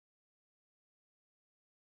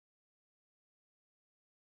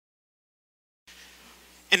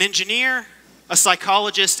An engineer, a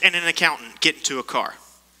psychologist, and an accountant get into a car.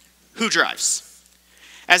 Who drives?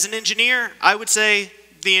 As an engineer, I would say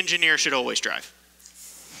the engineer should always drive.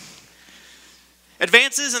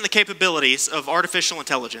 Advances in the capabilities of artificial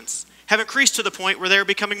intelligence have increased to the point where they're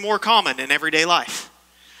becoming more common in everyday life.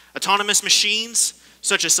 Autonomous machines,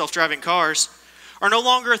 such as self-driving cars, are no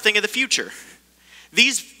longer a thing of the future.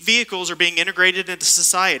 These vehicles are being integrated into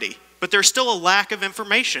society, but there's still a lack of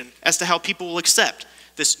information as to how people will accept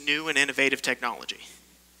this new and innovative technology.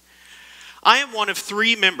 I am one of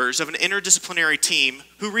 3 members of an interdisciplinary team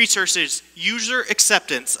who researches user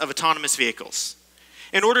acceptance of autonomous vehicles.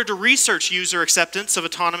 In order to research user acceptance of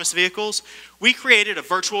autonomous vehicles, we created a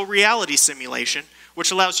virtual reality simulation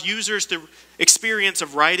which allows users the experience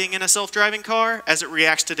of riding in a self-driving car as it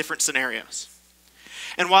reacts to different scenarios.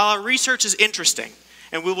 And while our research is interesting,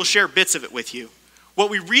 and we will share bits of it with you, what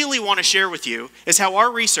we really want to share with you is how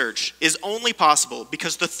our research is only possible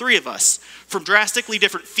because the 3 of us, from drastically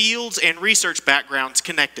different fields and research backgrounds,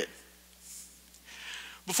 connected.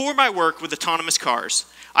 Before my work with autonomous cars,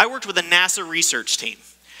 I worked with a NASA research team.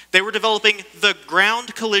 They were developing the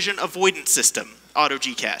Ground Collision Avoidance System,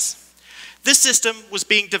 AutoGCAS. This system was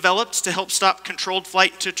being developed to help stop controlled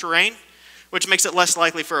flight into terrain, which makes it less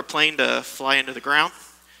likely for a plane to fly into the ground.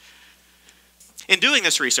 In doing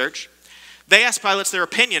this research, they asked pilots their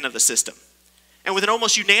opinion of the system. And with an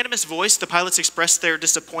almost unanimous voice, the pilots expressed their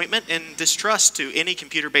disappointment and distrust to any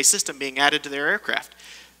computer-based system being added to their aircraft.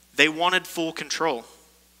 They wanted full control.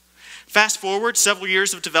 Fast forward several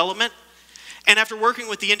years of development, and after working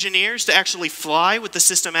with the engineers to actually fly with the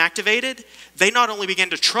system activated, they not only began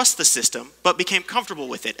to trust the system, but became comfortable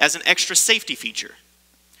with it as an extra safety feature.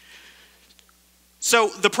 So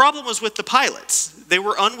the problem was with the pilots. They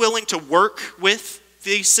were unwilling to work with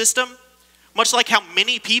the system, much like how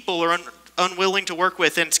many people are unwilling to work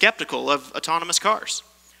with and skeptical of autonomous cars.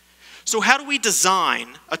 So how do we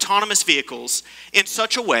design autonomous vehicles in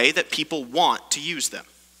such a way that people want to use them?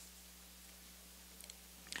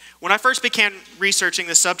 When I first began researching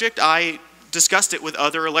this subject, I discussed it with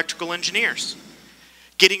other electrical engineers.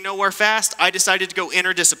 Getting nowhere fast, I decided to go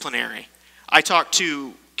interdisciplinary. I talked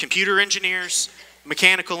to computer engineers,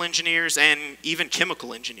 mechanical engineers, and even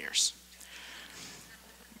chemical engineers.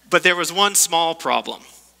 But there was one small problem.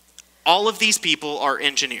 All of these people are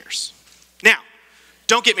engineers. Now,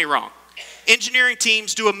 don't get me wrong. Engineering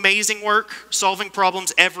teams do amazing work solving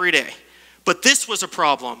problems every day. But this was a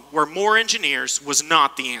problem where more engineers was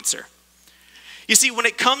not the answer. You see, when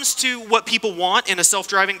it comes to what people want in a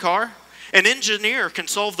self-driving car, an engineer can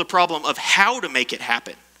solve the problem of how to make it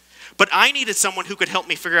happen. But I needed someone who could help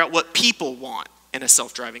me figure out what people want in a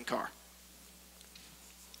self-driving car.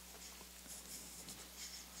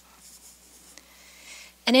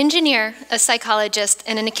 An engineer, a psychologist,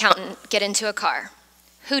 and an accountant get into a car.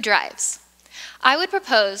 Who drives? I would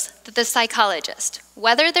propose that the psychologist,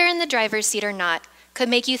 whether they're in the driver's seat or not, could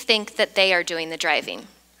make you think that they are doing the driving.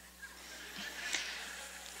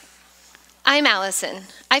 I'm Allison.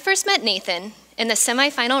 I first met Nathan in the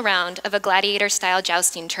semifinal round of a gladiator-style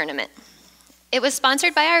jousting tournament. It was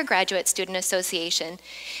sponsored by our Graduate Student Association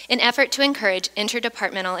in an effort to encourage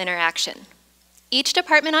interdepartmental interaction. Each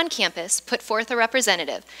department on campus put forth a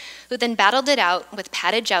representative who then battled it out with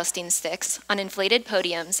padded jousting sticks on inflated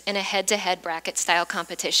podiums in a head-to-head bracket-style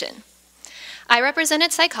competition. I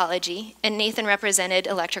represented psychology, and Nathan represented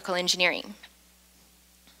electrical engineering.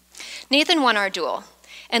 Nathan won our duel,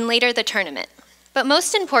 and later the tournament. But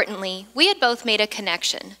most importantly, we had both made a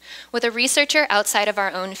connection with a researcher outside of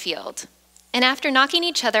our own field. And after knocking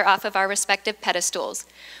each other off of our respective pedestals,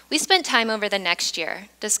 we spent time over the next year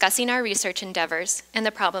discussing our research endeavors and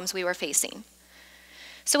the problems we were facing.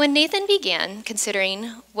 So when Nathan began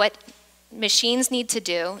considering what machines need to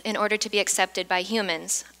do in order to be accepted by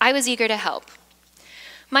humans, I was eager to help.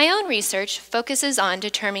 My own research focuses on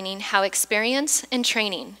determining how experience and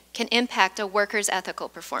training can impact a worker's ethical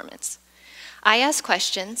performance. I ask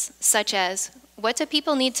questions such as, what do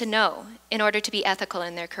people need to know in order to be ethical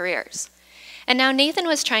in their careers? And now Nathan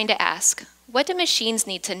was trying to ask, what do machines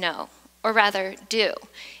need to know, or rather do,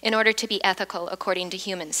 in order to be ethical according to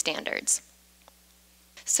human standards?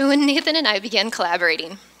 So when Nathan and I began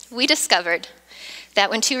collaborating, we discovered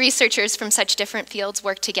that when 2 researchers from such different fields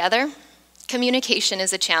work together, communication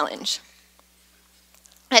is a challenge.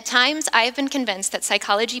 At times, I have been convinced that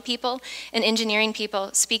psychology people and engineering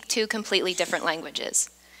people speak 2 completely different languages.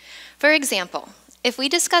 For example, if we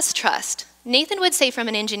discuss trust, Nathan would say from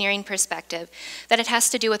an engineering perspective that it has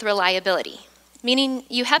to do with reliability, meaning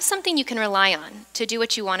you have something you can rely on to do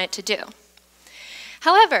what you want it to do.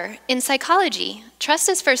 However, in psychology, trust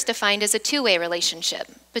is first defined as a two-way relationship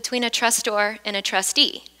between a trustor and a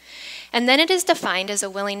trustee, and then it is defined as a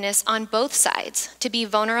willingness on both sides to be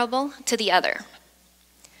vulnerable to the other.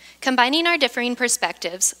 Combining our differing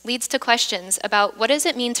perspectives leads to questions about what does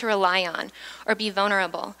it mean to rely on or be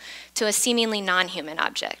vulnerable to a seemingly non-human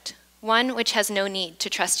object, one which has no need to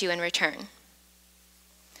trust you in return.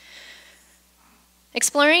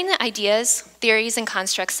 Exploring the ideas, theories, and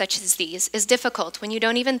constructs such as these is difficult when you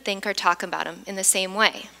don't even think or talk about them in the same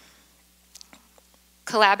way.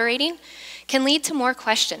 Collaborating can lead to more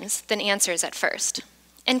questions than answers at first,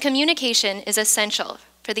 and communication is essential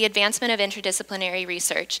for the advancement of interdisciplinary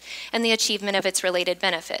research and the achievement of its related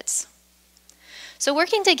benefits. So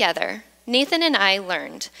working together, Nathan and I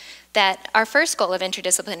learned that our first goal of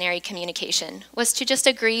interdisciplinary communication was to just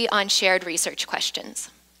agree on shared research questions.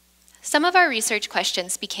 Some of our research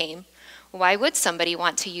questions became, why would somebody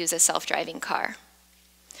want to use a self-driving car?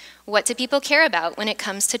 What do people care about when it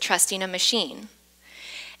comes to trusting a machine?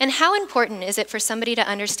 And how important is it for somebody to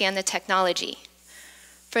understand the technology,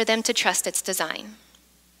 for them to trust its design?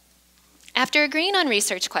 After agreeing on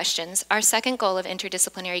research questions, our second goal of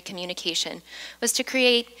interdisciplinary communication was to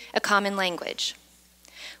create a common language.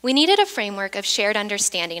 We needed a framework of shared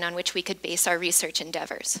understanding on which we could base our research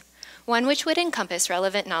endeavors, one which would encompass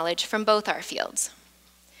relevant knowledge from both our fields.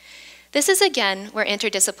 This is again where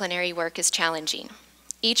interdisciplinary work is challenging.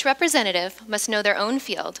 Each representative must know their own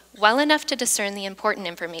field well enough to discern the important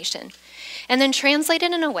information, and then translate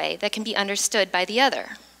it in a way that can be understood by the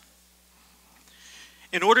other.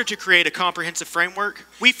 In order to create a comprehensive framework,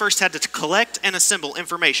 we first had to collect and assemble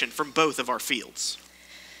information from both of our fields.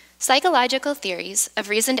 Psychological theories of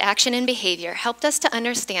reasoned action and behavior helped us to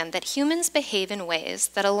understand that humans behave in ways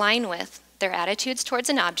that align with their attitudes towards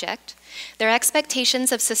an object, their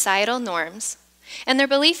expectations of societal norms, and their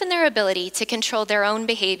belief in their ability to control their own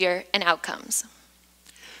behavior and outcomes.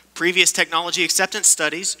 Previous technology acceptance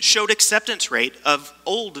studies showed acceptance rate of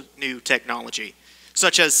old new technology,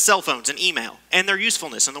 such as cell phones and email, and their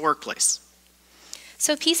usefulness in the workplace.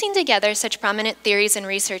 So piecing together such prominent theories and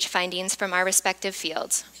research findings from our respective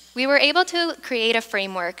fields, we were able to create a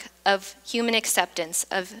framework of human acceptance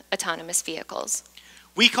of autonomous vehicles.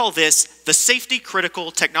 We call this the Safety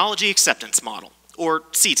Critical Technology Acceptance Model, or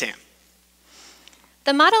CTAM.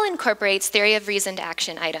 The model incorporates theory of reasoned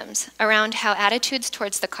action items around how attitudes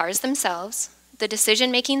towards the cars themselves, the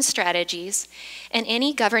decision-making strategies, and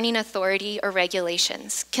any governing authority or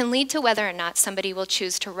regulations can lead to whether or not somebody will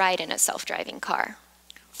choose to ride in a self-driving car.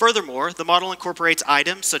 Furthermore, the model incorporates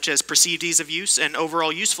items such as perceived ease of use and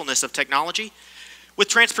overall usefulness of technology, with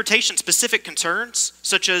transportation-specific concerns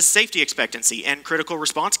such as safety expectancy and critical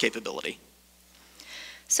response capability.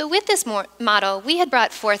 So with this model, we had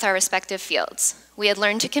brought forth our respective fields. We had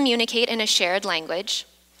learned to communicate in a shared language,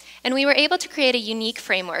 and we were able to create a unique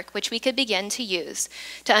framework which we could begin to use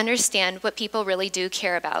to understand what people really do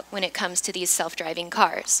care about when it comes to these self-driving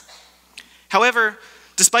cars. However,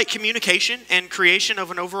 despite communication and creation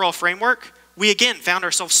of an overall framework, we again found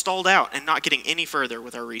ourselves stalled out and not getting any further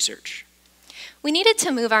with our research. We needed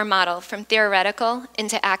to move our model from theoretical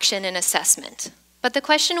into action and assessment. But the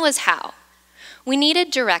question was how? We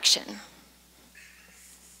needed direction.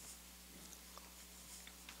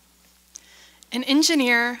 An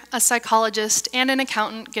engineer, a psychologist, and an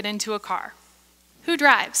accountant get into a car. Who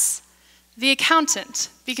drives? The accountant,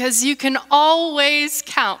 because you can always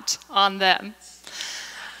count on them.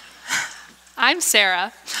 I'm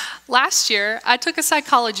Sarah. Last year, I took a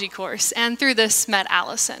psychology course, and through this met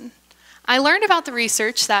Alison. I learned about the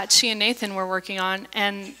research that she and Nathan were working on,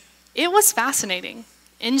 and it was fascinating.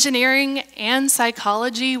 Engineering and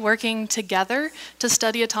psychology working together to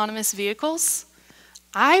study autonomous vehicles.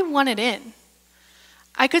 I wanted in.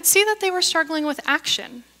 I could see that they were struggling with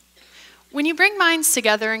action. When you bring minds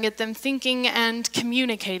together and get them thinking and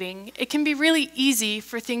communicating, it can be really easy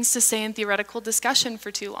for things to stay in theoretical discussion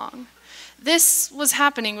for too long. This was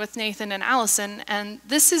happening with Nathan and Alison, and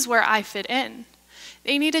this is where I fit in.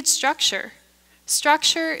 They needed structure.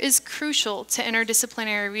 Structure is crucial to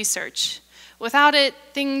interdisciplinary research. Without it,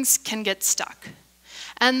 things can get stuck.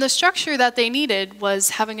 And the structure that they needed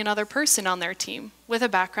was having another person on their team with a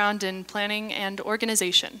background in planning and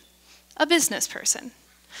organization, a business person.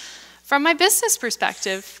 From my business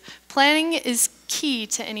perspective, planning is key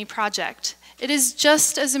to any project. It is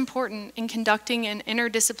just as important in conducting an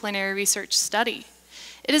interdisciplinary research study.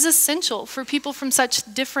 It is essential for people from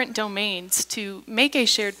such different domains to make a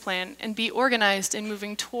shared plan and be organized in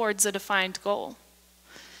moving towards a defined goal.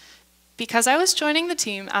 Because I was joining the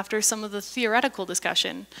team after some of the theoretical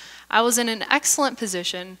discussion, I was in an excellent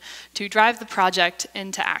position to drive the project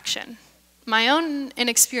into action. My own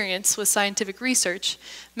inexperience with scientific research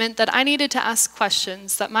meant that I needed to ask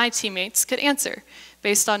questions that my teammates could answer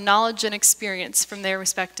based on knowledge and experience from their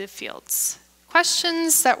respective fields.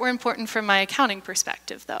 Questions that were important from my accounting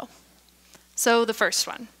perspective, though. So the first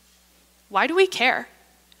one, why do we care?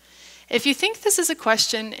 If you think this is a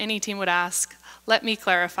question any team would ask, let me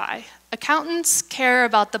clarify. Accountants care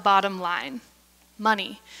about the bottom line,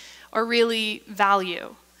 money, or really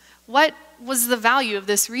value. What was the value of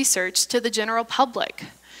this research to the general public?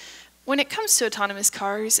 When it comes to autonomous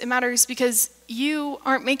cars, it matters because you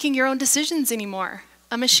aren't making your own decisions anymore.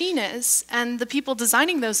 A machine is, and the people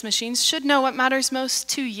designing those machines should know what matters most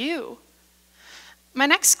to you. My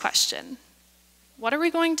next question, what are we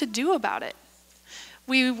going to do about it?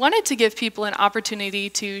 We wanted to give people an opportunity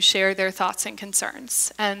to share their thoughts and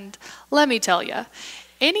concerns. And let me tell you,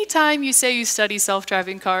 anytime you say you study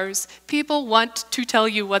self-driving cars, people want to tell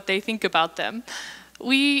you what they think about them.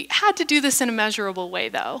 We had to do this in a measurable way,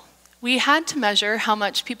 though. We had to measure how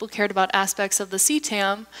much people cared about aspects of the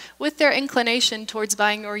CTAM with their inclination towards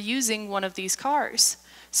buying or using one of these cars.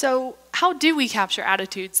 So how do we capture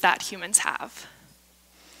attitudes that humans have?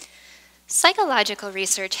 Psychological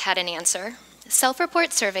research had an answer.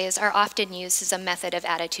 Self-report surveys are often used as a method of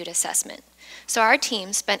attitude assessment. So our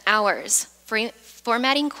team spent hours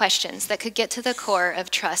formatting questions that could get to the core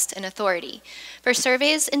of trust and authority for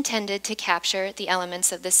surveys intended to capture the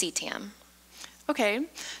elements of the CTAM. Okay,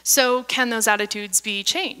 so can those attitudes be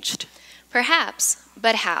changed? Perhaps,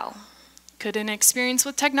 but how? Could an experience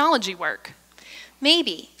with technology work?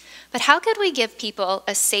 Maybe, but how could we give people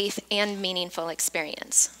a safe and meaningful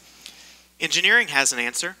experience? Engineering has an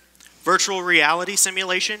answer. Virtual reality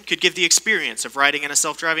simulation could give the experience of riding in a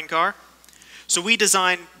self-driving car. So we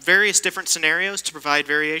designed various different scenarios to provide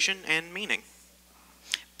variation and meaning.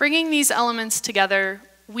 Bringing these elements together,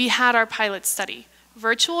 we had our pilot study.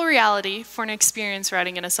 Virtual reality for an experience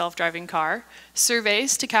riding in a self-driving car,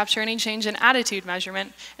 surveys to capture any change in attitude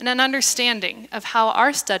measurement, and an understanding of how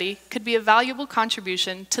our study could be a valuable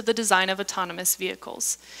contribution to the design of autonomous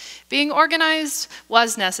vehicles. Being organized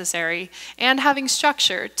was necessary, and having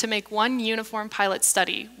structure to make one uniform pilot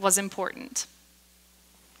study was important.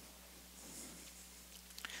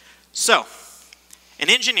 So, an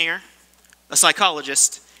engineer, a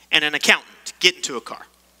psychologist, and an accountant get into a car.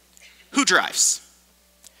 Who drives?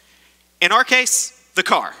 In our case, the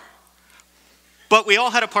car. But we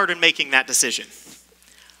all had a part in making that decision.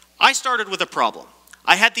 I started with a problem.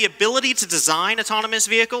 I had the ability to design autonomous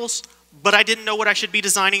vehicles, but I didn't know what I should be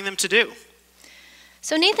designing them to do.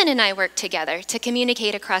 So Nathan and I worked together to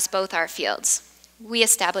communicate across both our fields. We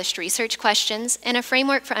established research questions and a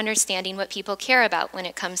framework for understanding what people care about when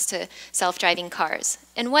it comes to self-driving cars,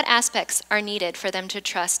 and what aspects are needed for them to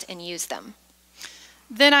trust and use them.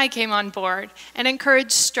 Then I came on board and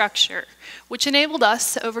encouraged structure, which enabled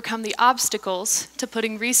us to overcome the obstacles to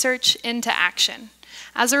putting research into action.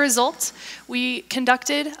 As a result, we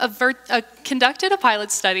conducted a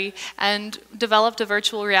pilot study and developed a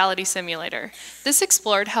virtual reality simulator. This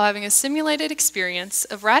explored how having a simulated experience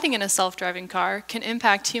of riding in a self-driving car can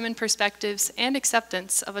impact human perspectives and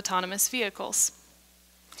acceptance of autonomous vehicles.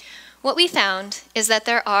 What we found is that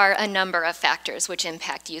there are a number of factors which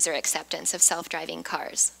impact user acceptance of self-driving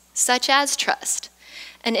cars, such as trust,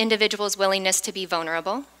 an individual's willingness to be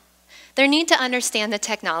vulnerable, their need to understand the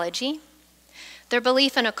technology, their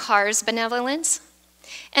belief in a car's benevolence,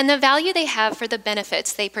 and the value they have for the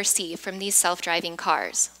benefits they perceive from these self-driving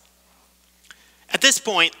cars. At this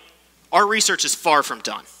point, our research is far from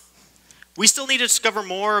done. We still need to discover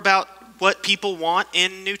more about what people want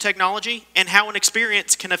in new technology and how an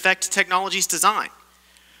experience can affect technology's design.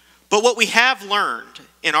 But what we have learned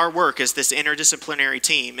in our work as this interdisciplinary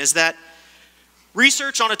team is that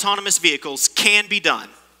research on autonomous vehicles can be done,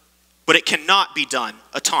 but it cannot be done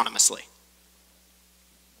autonomously.